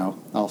cooking.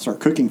 I'll start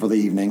cooking for the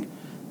evening,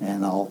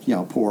 and I'll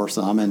pour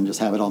some and just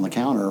have it on the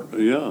counter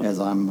as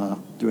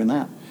I'm doing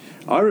that.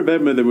 I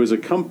remember there was a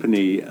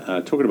company,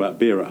 talking about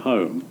beer at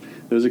home,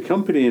 there was a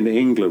company in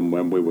England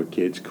when we were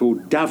kids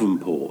called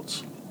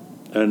Davenport's,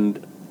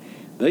 and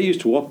they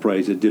used to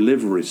operate a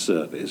delivery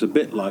service, a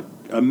bit like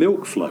a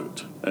milk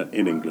float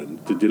in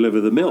England, to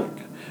deliver the milk.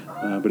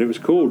 But it was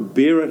called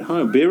Beer at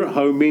Home. Beer at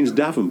Home means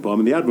Davenport. I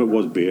mean, the advert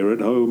was Beer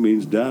at Home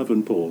means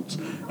Davenports.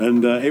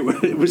 And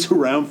it was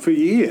around for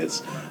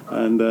years.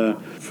 And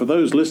for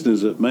those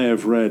listeners that may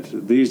have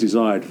read These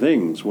Desired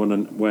Things,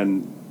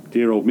 when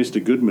dear old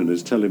Mr. Goodman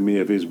is telling me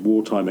of his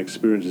wartime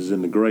experiences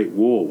in the Great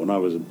War when I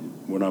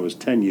was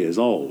 10 years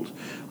old,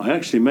 I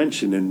actually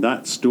mentioned in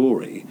that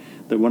story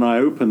that when I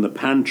opened the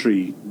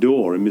pantry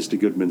door in Mr.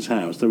 Goodman's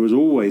house, there was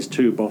always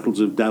 2 bottles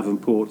of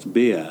Davenport's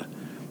beer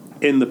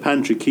in the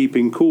pantry,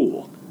 keeping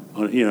cool,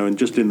 and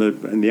just in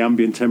the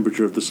ambient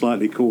temperature of the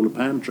slightly cooler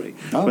pantry.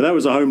 Oh. But that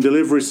was a home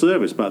delivery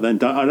service back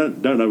then. I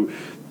don't know.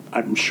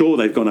 I'm sure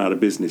they've gone out of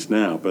business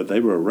now, but they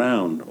were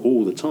around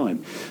all the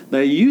time.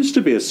 There used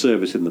to be a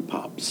service in the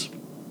pubs.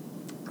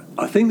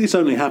 I think this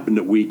only happened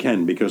at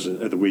weekend, because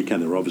at the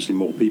weekend there were obviously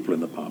more people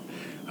in the pub.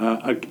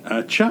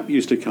 A chap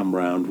used to come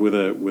round with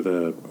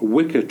a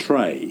wicker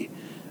tray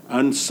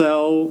and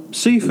sell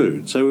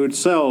seafood. So he would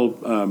sell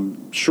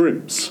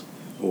shrimps,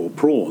 or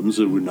prawns,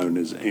 as we're known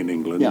as in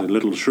England,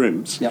 little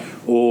shrimps,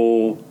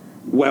 or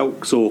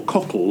whelks or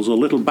cockles or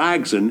little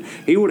bags. And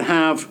he would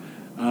have,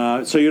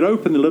 so you'd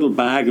open the little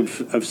bag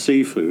of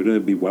seafood, and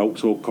it'd be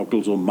whelks or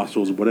cockles or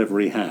mussels or whatever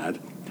he had.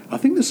 I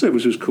think the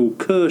service was called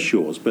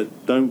Kershaw's,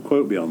 but don't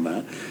quote me on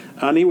that.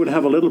 And he would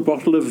have a little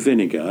bottle of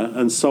vinegar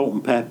and salt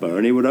and pepper,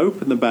 and he would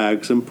open the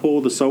bags and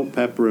pour the salt,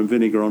 pepper, and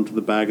vinegar onto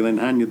the bag, and then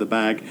hand you the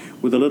bag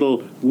with a little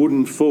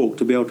wooden fork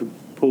to be able to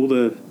pull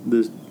the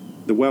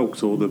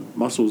whelks or the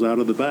mussels out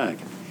of the bag.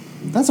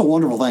 That's a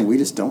wonderful thing we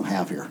just don't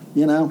have here.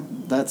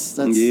 That's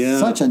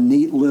such a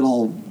neat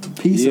little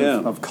piece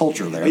of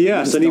culture there.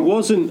 Yes, and he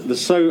wasn't.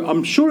 So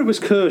I'm sure it was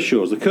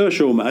Kershaw's. The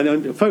Kershaw man.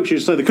 And folks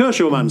used to say the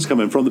Kershaw man's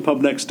coming from the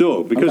pub next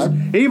door, because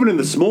even in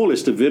the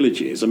smallest of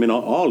villages, I mean,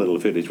 our little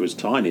village was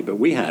tiny, but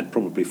we had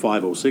probably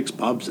 5 or 6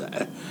 pubs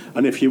there.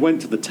 And if you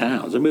went to the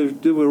towns, I mean,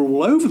 they were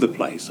all over the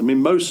place. I mean,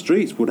 most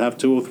streets would have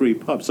 2 or 3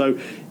 pubs. So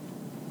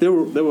there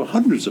were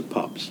hundreds of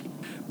pubs.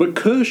 But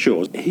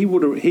Kershaw's,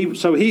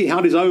 he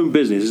had his own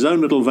business, his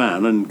own little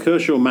van, and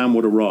Kershaw man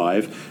would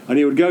arrive, and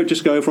he would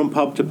just go from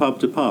pub to pub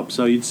to pub.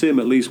 So you'd see him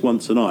at least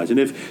once a night. And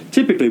if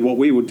typically what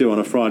we would do on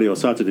a Friday or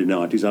Saturday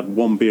night is have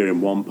one beer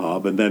in one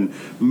pub, and then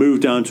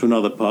move down to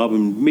another pub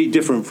and meet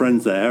different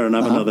friends there, and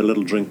have another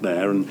little drink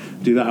there, and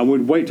do that. And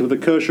we'd wait till the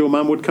Kershaw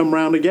man would come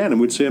round again,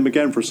 and we'd see him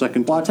again for a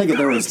second. Well, I take it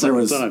there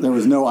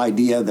was no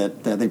idea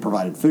that they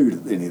provided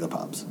food at any of the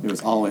pubs. It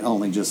was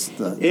only just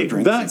the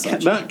drinks and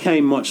such. That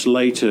came much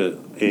later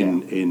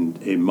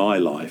in my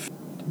life.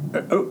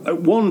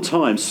 At one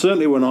time,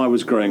 certainly when I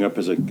was growing up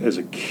as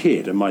a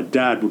kid, and my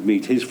dad would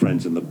meet his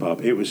friends in the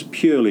pub, it was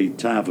purely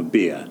to have a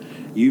beer.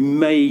 You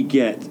may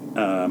get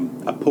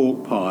a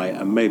pork pie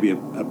and maybe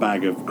a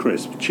bag of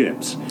crisp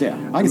chips. Yeah,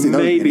 I can see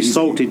those. Maybe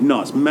salted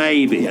nuts,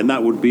 maybe, and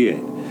that would be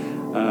it.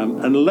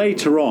 And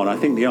later on, I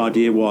think the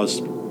idea was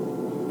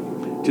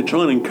to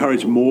try and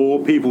encourage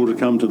more people to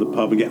come to the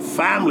pub and get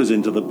families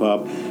into the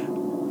pub.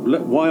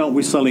 Why aren't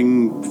we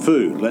selling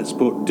food? Let's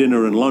put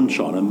dinner and lunch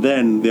on. And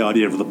then the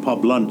idea of the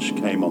pub lunch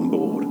came on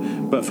board.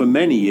 But for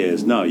many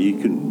years, no, you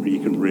couldn't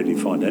really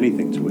find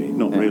anything to eat.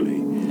 Not really.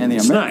 And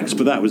the snacks,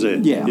 but that was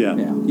it. Yeah.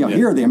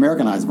 Here, the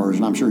Americanized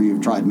version, I'm sure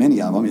you've tried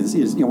many of them,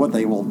 is what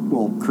they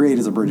will create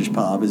as a British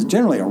pub is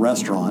generally a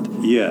restaurant.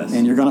 Yes.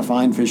 And you're going to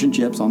find fish and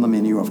chips on the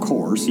menu, of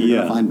course. You're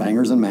going to find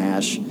bangers and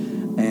mash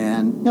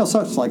and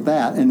such like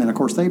that. And then, of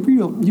course, they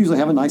usually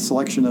have a nice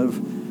selection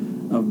of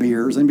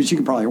beers, but you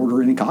can probably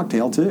order any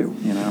cocktail too,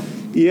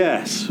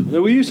 Yes.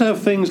 We used to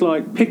have things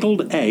like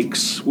pickled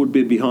eggs would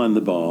be behind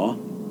the bar,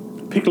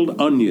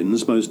 pickled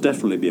onions most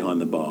definitely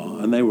behind the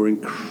bar, and they were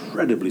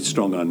incredibly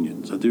strong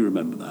onions. I do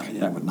remember that.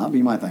 Yeah. That would not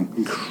be my thing.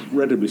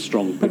 Incredibly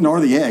strong.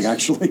 Nor the egg,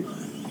 actually.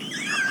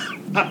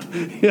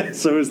 Yeah,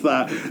 so is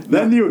that.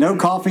 Then no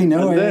coffee,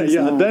 no eggs.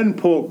 And then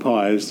pork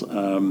pies.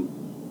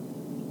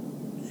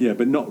 Yeah,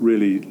 but not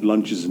really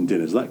lunches and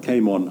dinners. That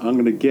came on, I'm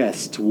going to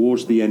guess,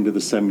 towards the end of the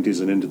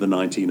 70s and into the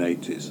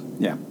 1980s.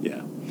 Yeah.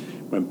 Yeah,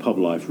 when pub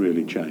life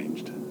really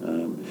changed.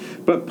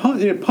 But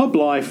pub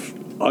life,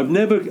 I've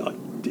never,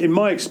 in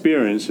my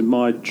experience, in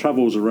my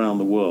travels around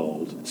the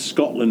world,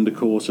 Scotland, of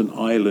course, and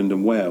Ireland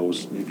and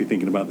Wales, if you're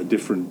thinking about the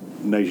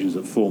different nations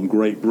that form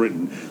Great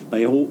Britain,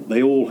 they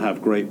all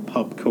have great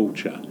pub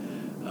culture.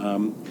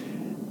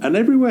 And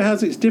everywhere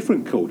has its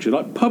different culture.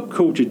 Like pub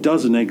culture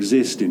doesn't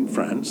exist in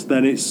France,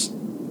 then it's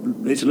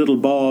little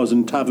bars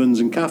and taverns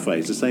and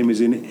cafes, the same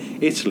as in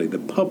Italy. The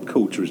pub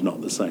culture is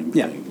not the same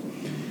thing.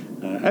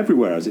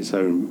 Everywhere has its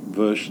own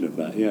version of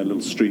that. Yeah,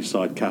 little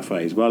street-side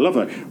cafes. Well, I love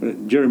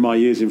it. During my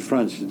years in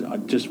France,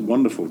 just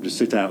wonderful to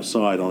sit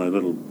outside on a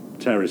little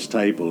terrace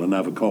table and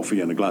have a coffee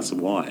and a glass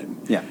of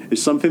wine. Yeah.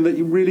 It's something that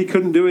you really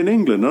couldn't do in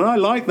England. And I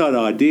like that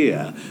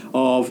idea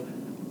of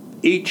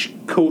each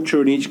culture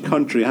and each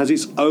country has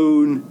its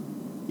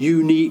own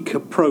unique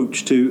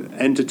approach to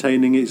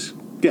entertaining its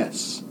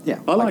guests. Yeah,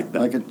 I like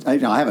that.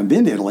 I haven't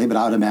been to Italy, but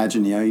I would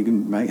imagine you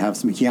can have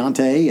some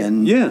Chianti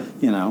and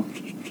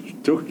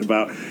Talking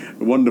about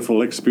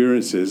wonderful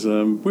experiences,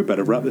 we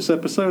better wrap this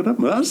episode up.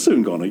 That's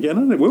soon gone again,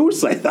 isn't it? We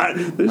always say that.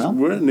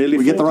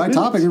 We get the right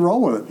topic and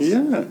roll with it.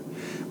 Yeah.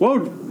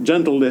 Well,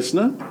 gentle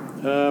listener,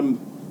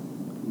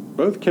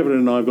 both Kevin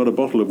and I have got a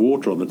bottle of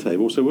water on the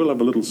table, so we'll have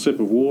a little sip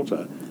of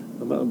water.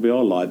 And that'll be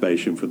our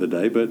libation for the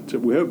day. But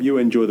we hope you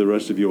enjoy the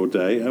rest of your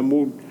day, and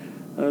we'll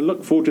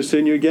look forward to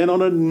seeing you again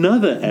on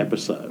another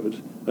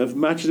episode of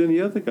Matches in the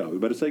Other Car. We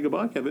better say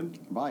goodbye, Kevin.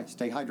 Bye.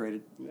 Stay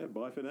hydrated. Yeah,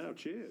 bye for now.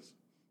 Cheers.